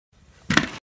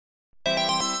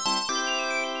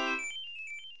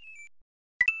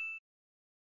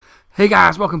Hey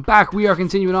guys, welcome back. We are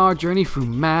continuing our journey through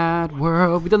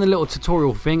MadWorld. We've done a little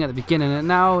tutorial thing at the beginning, and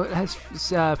now, let's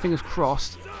fingers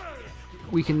crossed,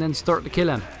 we can then start to kill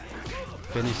him.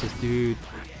 Finish this dude.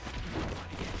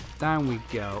 Down we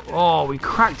go. Oh, we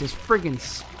cracked his friggin'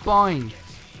 spine.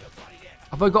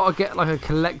 Have I got to get like a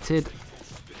collected...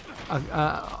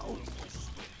 oh,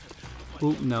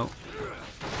 no.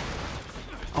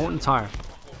 I want the tire.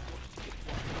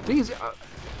 The thing is...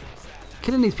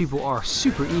 killing these people are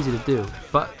super easy to do,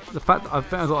 but the fact that I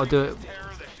think I've got to do it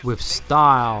with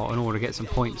style in order to get some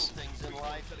points.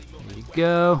 There you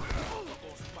go.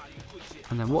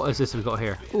 And then what is this we've got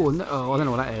here? Oh, no, I don't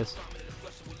know what that is.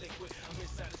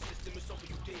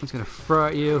 I'm just going to throw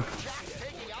at you.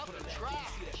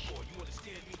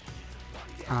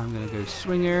 And I'm going to go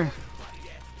swinger.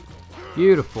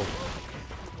 Beautiful.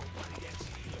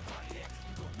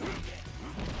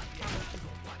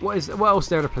 What else is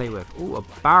there to play with? Oh, a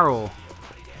barrel.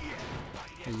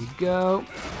 There you go.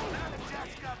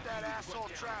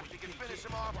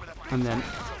 And then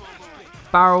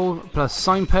barrel plus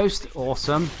signpost.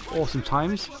 Awesome. Awesome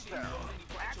times.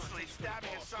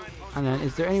 And then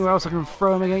is there anywhere else I can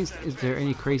throw him against? Is there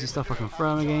any crazy stuff I can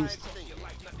throw him against?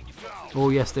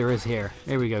 Oh yes, there is here.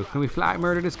 Here we go. Can we flat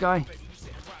murder this guy?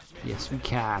 Yes, we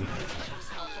can.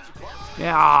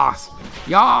 Yes!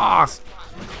 Yes!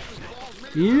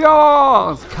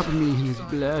 Yes! Cover me in his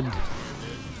blood.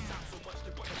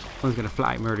 I'm gonna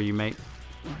flat murder you, mate.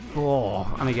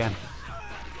 Oh, and again.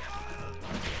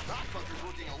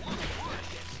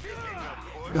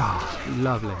 Oh,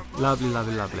 lovely, lovely,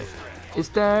 lovely, lovely. Is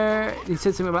there? He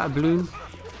said something about a balloon.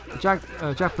 A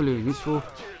jack balloon, useful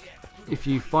if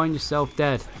you find yourself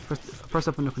dead. Press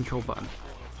up on the control button.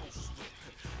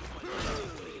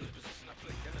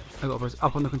 I got to press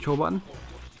up on the control button.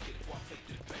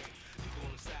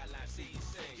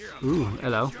 Ooh,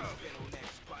 hello.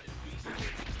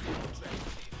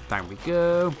 Down we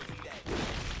go.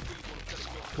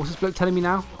 What's this bloke telling me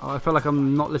now? Oh, I feel like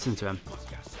I'm not listening to him.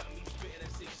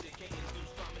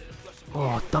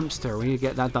 Oh, dumpster. We need to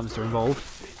get that dumpster involved.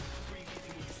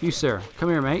 You, sir. Come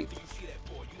here, mate.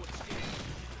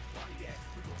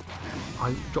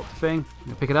 I dropped the thing. I'm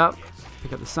gonna pick it up.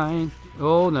 Pick up the sign.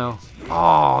 Oh, no.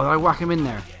 Oh, I whack him in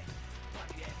there.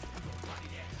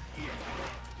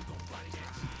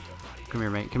 Come here,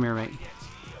 mate. Come here, mate.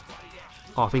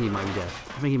 Oh, I think he might be dead.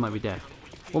 I think he might be dead.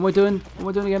 What am I doing? What am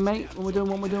I doing again, mate? What am I doing?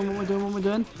 What am I doing? What am I doing? What am I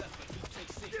doing?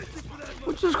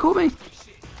 What did you just call me?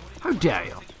 How dare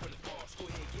you?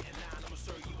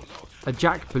 A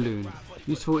jack balloon.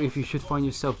 Useful if you should find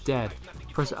yourself dead.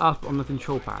 Press up on the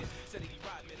control pad.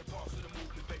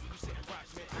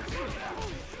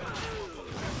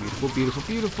 Beautiful, beautiful,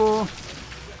 beautiful.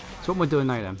 So what am I doing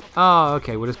now then? Oh,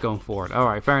 okay, we're just going forward.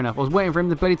 Alright, fair enough. I was waiting for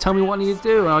him to bloody tell me what I needed to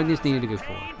do, and I just needed to go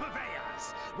forward.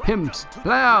 Pimps,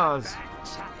 players!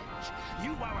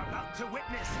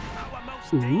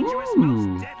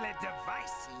 Ooh.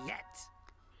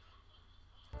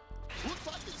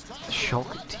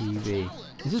 Shock TV.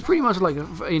 This is pretty much like,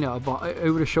 you know, a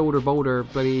over-the-shoulder boulder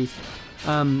bloody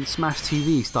Smash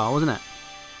TV style, isn't it?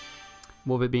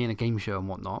 With it being a game show and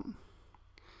whatnot.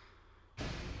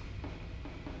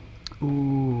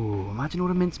 Ooh, imagine all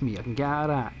the mincemeat I can get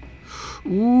out of that.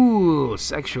 Ooh,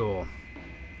 sexual.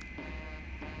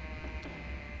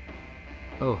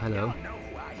 Oh, hello.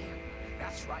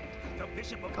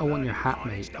 I want your hat,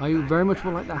 mate. I very much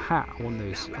would like that hat. I want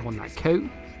those. I want that coat.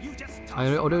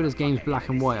 Although this game's black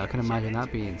and white, I can imagine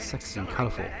that being sexy and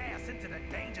colourful.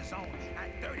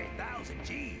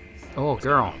 Oh,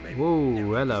 girl. Whoa,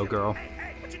 hello, girl.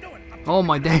 Oh,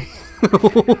 my day.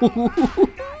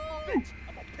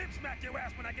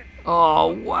 Oh,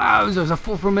 wow. So I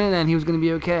thought for a minute then he was going to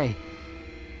be okay.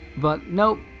 But,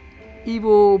 nope.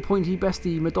 Evil, pointy,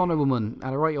 bestie, Madonna woman.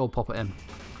 Had a right old pop at him.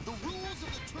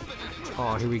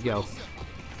 Oh, here we go.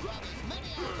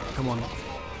 Come on.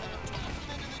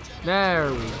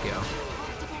 There we go.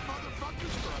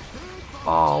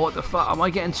 Oh, what the fuck? Am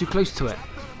I getting too close to it?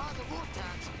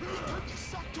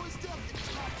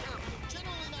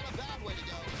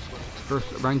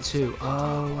 First, round two.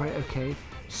 Oh, right, okay.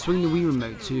 Swing the Wii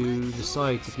remote to the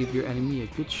side to give your enemy a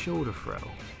good shoulder throw.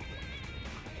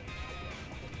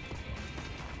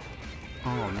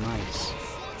 Oh, nice.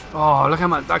 Oh, look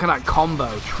at that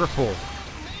combo. Triple.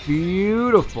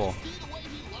 Beautiful.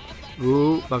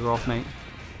 Ooh, bugger off, mate.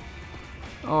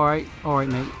 Alright,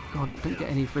 mate. God, don't get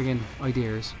any friggin'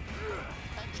 ideas.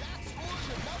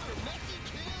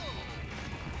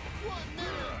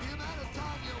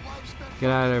 Get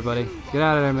out of there, buddy. Get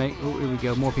out of there, mate. Oh, here we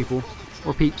go. More people.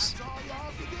 More peeps.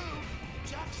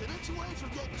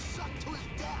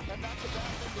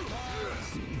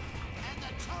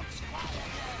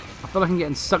 I feel like I'm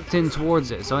getting sucked in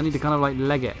towards it, so I need to kind of like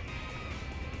leg it.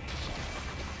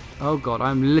 Oh god,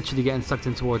 I'm literally getting sucked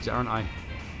in towards it, aren't I?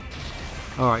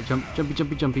 Alright, jumpy,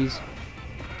 jumpies.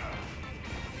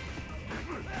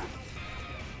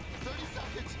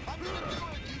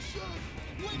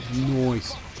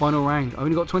 Nice. Final round. I've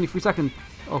only got 23 seconds.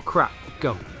 Oh crap.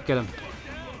 Go. Get him.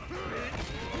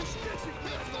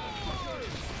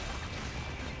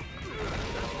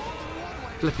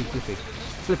 Flippy.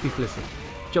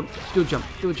 Jump. Do a jump.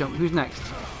 Who's next?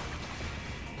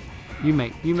 You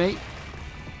mate.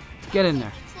 Get in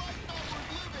there.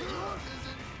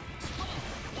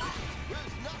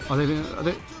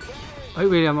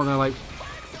 Hopefully I'm not gonna like.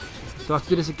 Do I have to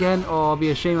do this again? Oh, I'll be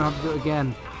ashamed I have to do it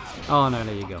again. Oh no,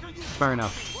 there you go. Fair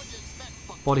enough.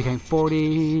 Body count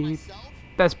 40.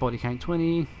 Best body count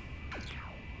 20.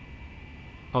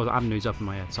 Oh, the avenue's up in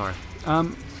my head, sorry. That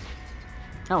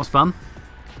was fun.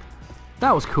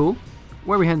 That was cool.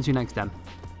 Where are we heading to next then?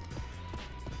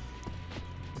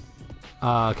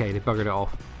 Okay, they buggered it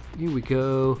off. Here we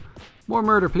go. More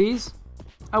murder, please.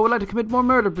 I would like to commit more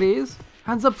murder, please.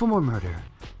 Hands up for more murder.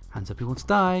 Hands up who wants to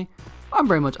die. I'm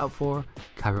very much up for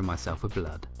covering myself with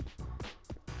blood.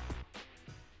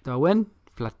 Do I win?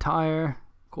 Flat tire.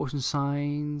 Caution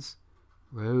signs.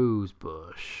 Rose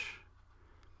bush.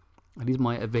 Are these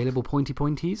my available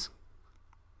pointies?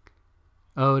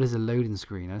 Oh, it is a loading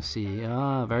screen. I see.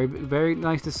 Ah, very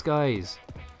nice disguise.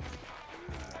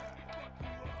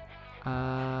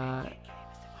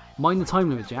 Mind the time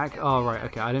limit, Jack. Oh, right.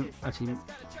 Okay, I didn't actually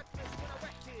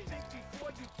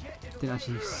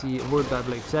see a word that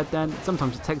Blake said then.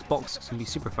 Sometimes the text box can be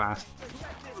super fast.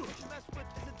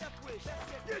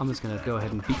 I'm just going to go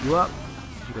ahead and beat you up.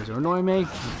 You guys are annoying me.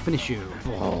 Finish you.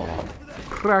 Oh,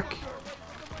 crack.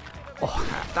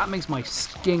 Oh, that makes my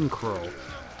skin crawl.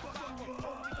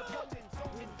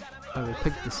 I will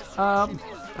pick this up.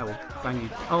 I will bang you.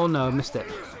 Oh no, I missed it.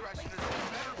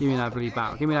 Give me that bloody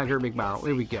barrel. Give me that great big barrel.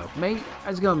 Here we go. Mate,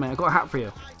 how's it going, mate? I've got a hat for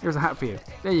you. Here's a hat for you.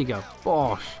 There you go.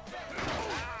 Bosh.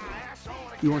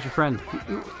 You want your friend?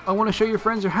 I want to show your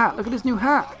friends your hat. Look at this new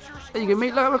hat. There you go,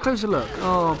 mate. Look, have a closer look.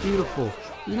 Oh, beautiful.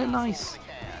 Isn't it nice?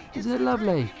 Isn't it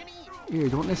lovely? Here, do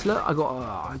you want this look? I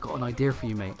got an idea for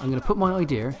you, mate. I'm going to put my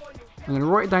idea. I'm going to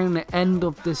write it down on the end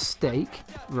of this stake,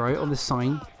 right, on this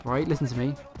sign, right, listen to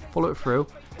me, follow it through,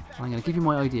 and I'm going to give you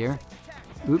my idea.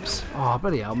 Oops, oh,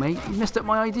 bloody hell, mate, you messed up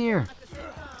my idea.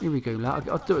 Here we go, look,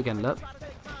 I'll do it again, look.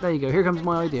 There you go, here comes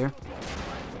my idea.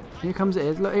 Here comes it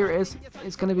is, look, here it is.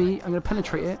 It's going to be, I'm going to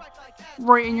penetrate it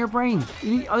right in your brain. I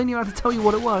didn't even have to tell you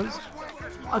what it was.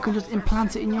 I can just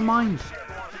implant it in your mind.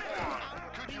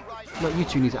 Look, you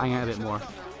two need to hang out a bit more.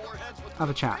 Have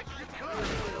a chat.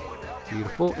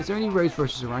 Beautiful. Is there any rose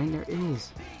bushes around? There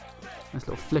is. Nice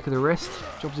little flick of the wrist.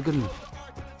 Job's a good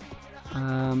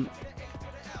one.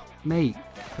 Mate,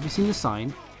 have you seen the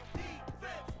sign?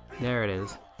 There it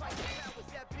is.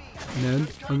 And then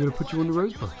I'm going to put you on the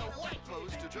rose bush.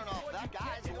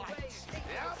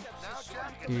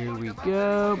 Here we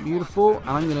go. Beautiful. And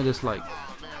I'm going to just like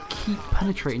keep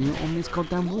penetrating you on this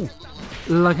goddamn wall.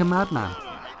 Like a madman.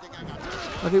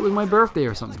 Like it was my birthday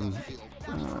or something.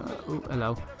 Oh,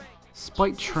 hello.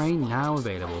 Spike train now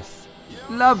available.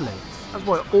 Lovely. That's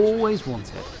what I always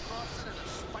wanted.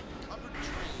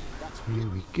 Here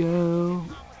we go.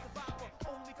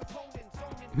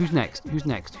 Who's next?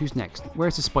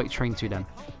 Where's the spike train to then?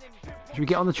 Should we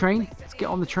get on the train? Let's get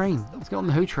on the train. Let's get on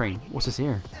the Ho train. What's this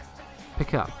here?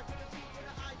 Pick up.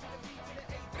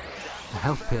 A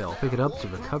health pill. Pick it up to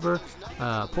recover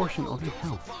a portion of your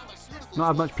health. Not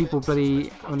had much people bloody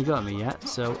having a go at me yet,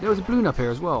 so there was a balloon up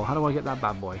here as well. How do I get that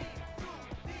bad boy?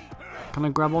 Can I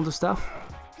grab onto stuff?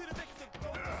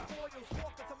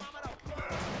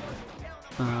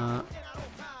 How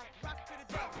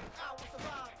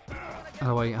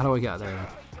do I get out there then?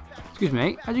 Excuse me,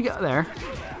 mate. How'd you get out there?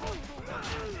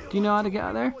 Do you know how to get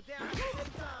out there?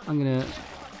 I'm gonna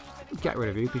get rid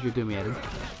of you because you're doing me heading.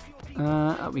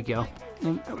 Up we go.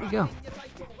 Up we go.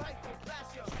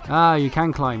 Ah, you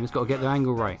can climb. Just got to get the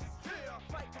angle right.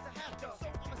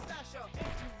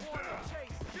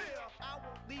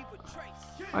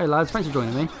 Alright lads, thanks for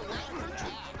joining me.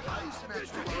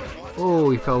 Oh,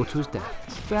 he fell to his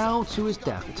death. Fell to his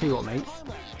death. I'll tell you what, mate.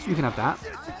 You can have that.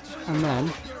 And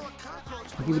then,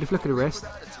 I'll give you the flick of the wrist.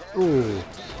 Oh,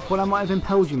 well, I might have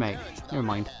impelled you, mate. Never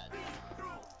mind.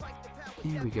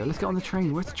 Here we go. Let's get on the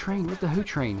train. Where's the train? Where's the Who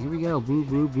train? Here we go. Boob,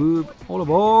 boob, boob. All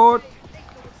aboard.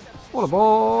 All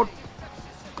aboard.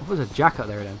 I thought there's a jack up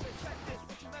there then.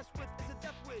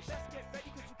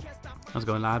 How's it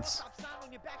going, lads?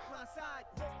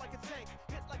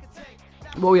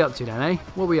 What are we up to then, eh?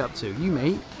 What are we up to? You,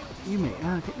 mate. You mate.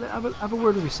 Have a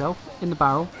word with yourself in the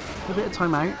barrel. Have a bit of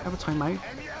time out. Have a time out.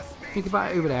 Think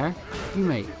about it over there. You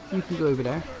mate. You can go over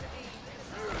there.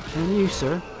 And you,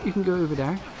 sir. You can go over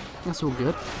there. That's all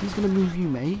good. He's going to move you,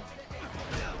 mate.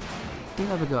 Don't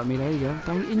have a go at me. There you go.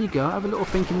 Down in you go. Have a little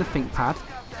think in the think pad.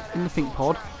 In the think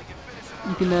pod.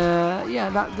 You can,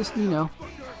 yeah, that just, you know,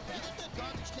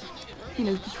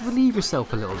 just relieve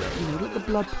yourself a little bit. You know, let the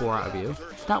blood pour out of you.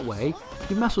 That way,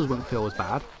 your muscles won't feel as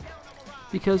bad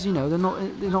because they're not,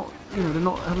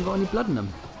 haven't got any blood in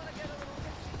them.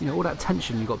 You know, all that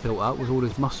tension you got built up with all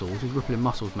those muscles, those rippling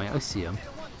muscles, mate. I see them.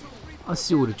 I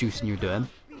see all the juicing you're doing.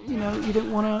 You know, you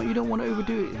don't want to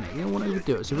overdo it, mate. You don't want to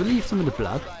overdo it. So relieve some of the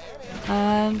blood,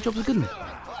 and job's a good one.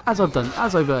 As I've done,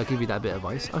 as I've give you that bit of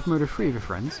advice, I've murdered 3 of your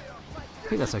friends.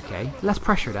 I think that's okay. Less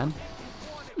pressure then.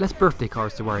 Less birthday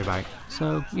cards to worry about.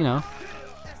 So, you know,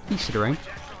 each to their own.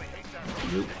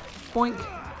 Boink.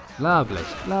 Lovely,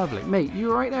 lovely. Mate,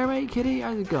 you alright there, mate, kitty?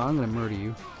 How's it going? I'm going to murder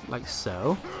you. Like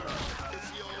so.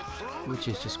 Which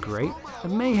is just great. A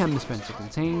mayhem dispenser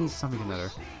contains something or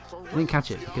another. I didn't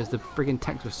catch it because the friggin'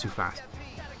 text was too fast.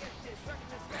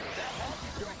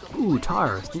 Ooh,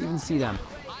 tires. Didn't even see them.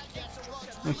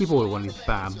 I keep all of one of these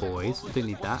bad boys. Don't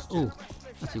need that. Ooh.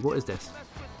 Let's see, what is this?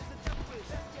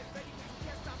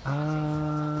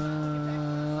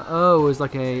 Oh, it's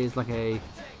like a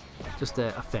just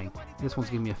a thing. This wants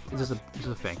to give me it's just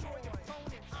a thing.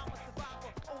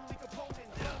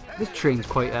 This train's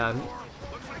quite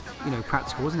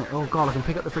practical, isn't it? Oh god, I can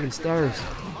pick up the friggin' stairs.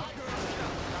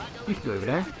 You can go over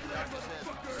there.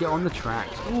 Get on the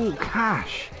tracks. Ooh,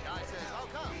 cash.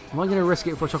 Am I gonna risk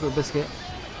it for a chocolate biscuit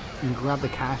and grab the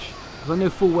cash? Because I know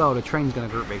full well the train's gonna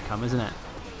group rate come, isn't it?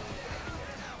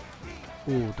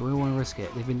 Ooh, do I want to risk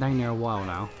it? They've been down there a while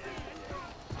now.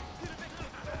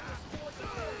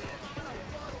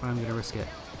 But I'm going to risk it.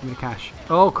 Give me the cash.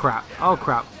 Oh crap. Oh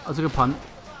crap. I took a punt.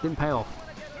 Didn't pay off.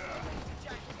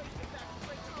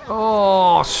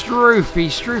 Oh, Stroofy,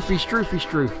 Stroofy, Stroofy,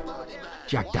 Stroof.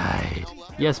 Jack died.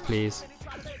 Yes, please.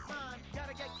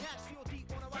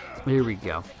 Here we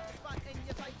go.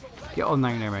 Get on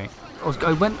down there, mate. I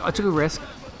took a risk,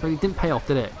 but it didn't pay off,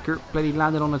 did it? Gert bloody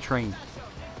landed on the train.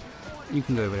 You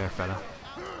can go over there, fella.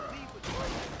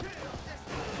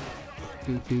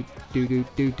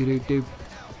 Do.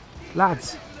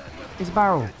 Lads, it's a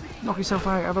barrel. Knock yourself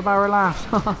out. Have a barrel laugh.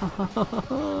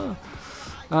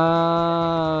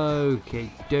 Okay,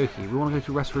 dokie. We want to go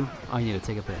to the restroom. I need to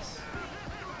take a piss.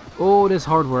 Oh, this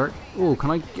hard work. Oh,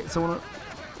 can I get someone?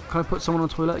 Can I put someone on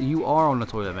the toilet? You are on the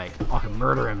toilet, mate. I can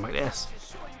murder him like this.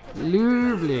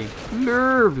 Lovely,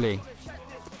 lovely.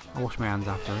 I'll wash my hands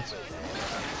afterwards.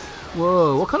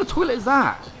 Whoa, what kind of toilet is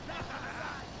that?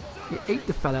 It ate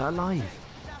the fella alive.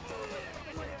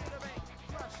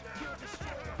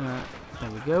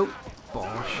 There we go.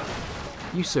 Bosh.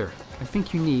 You, sir, I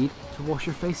think you need to wash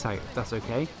your face out, if that's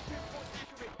okay.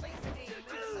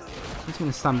 I'm just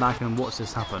going to stand back and watch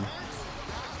this happen.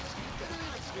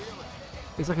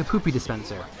 It's like a poopy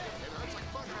dispenser.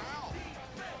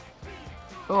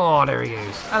 Oh, there he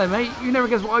goes. Hello, mate. You never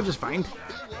guess what I've just found.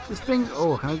 This thing.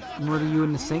 Oh, can I murder you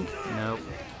in the sink? No.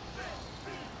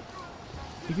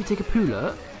 If you take a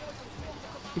poolet,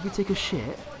 if you take a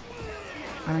shit,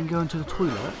 and then go into the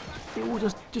toilet, it will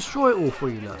just destroy it all for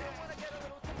you, look.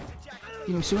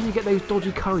 You know, so when you get those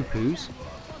dodgy curry poos,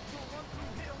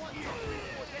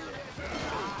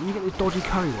 when you get those dodgy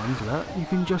curry ones, look, you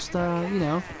can just, you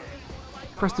know,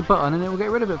 press the button and it will get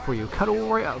rid of it for you. Cut it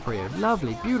all right out for you.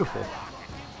 Lovely, beautiful.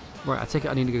 Right, I take it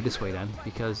I need to go this way then,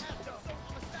 because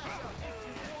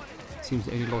it seems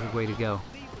the only logical way to go.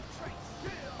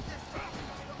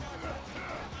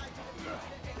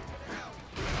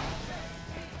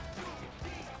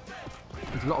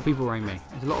 There's a lot of people around me.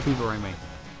 There's a lot of people around me.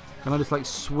 Can I just like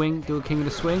swing, do a king of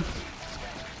the swing?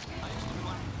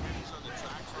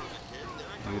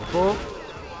 Beautiful.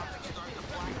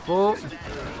 Beautiful.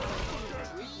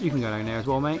 You can go down there as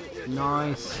well, mate.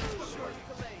 Nice.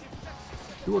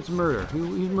 Who wants to murder?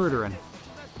 Who's murdering?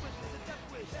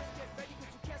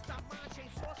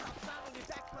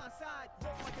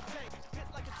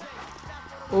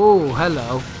 Oh,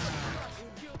 hello.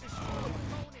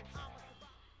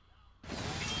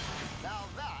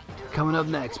 Coming up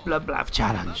next, Blood Bath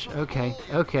Challenge. Okay,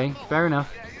 okay, fair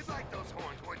enough.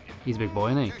 He's a big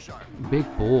boy, isn't he?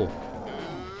 Big ball.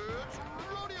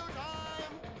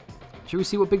 Should we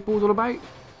see what Big Ball's all about?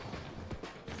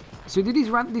 So did these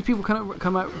people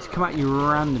come at you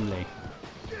randomly?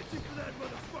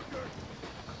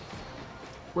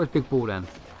 Where's Big Ball then?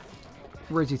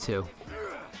 Where's he to?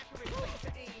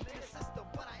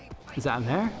 Is that him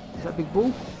there? Is that Big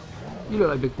Ball? You look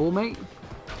like Big Ball, mate.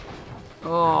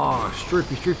 Oh,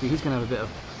 Stroopy. He's gonna have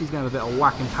a bit of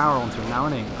whacking power onto him now,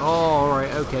 isn't he? Oh,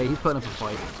 alright, okay, he's putting up a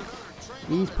fight.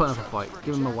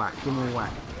 Give him a whack.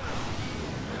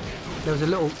 There was a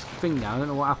little thing now, I don't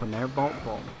know what happened there. Bonk.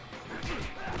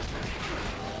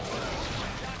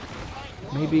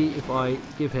 Maybe if I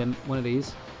give him one of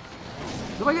these.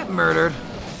 If I get murdered,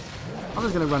 I'm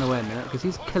just gonna run away in a minute because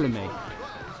he's killing me.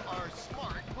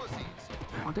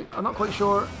 I'm not quite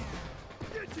sure.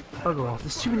 Bugger off,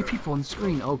 there's too many people on the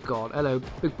screen. Oh god, hello,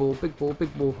 big ball.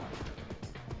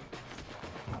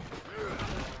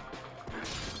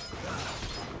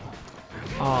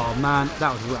 Oh man,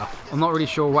 that was rough. I'm not really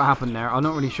sure what happened there. I'm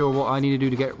not really sure what I need to do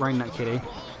to get around that kitty.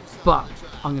 But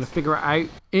I'm going to figure it out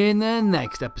in the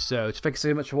next episode. So thanks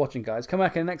so much for watching, guys. Come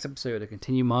back in the next episode to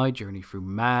continue my journey through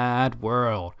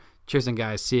MadWorld. Cheers and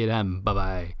guys, see you then.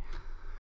 Bye-bye.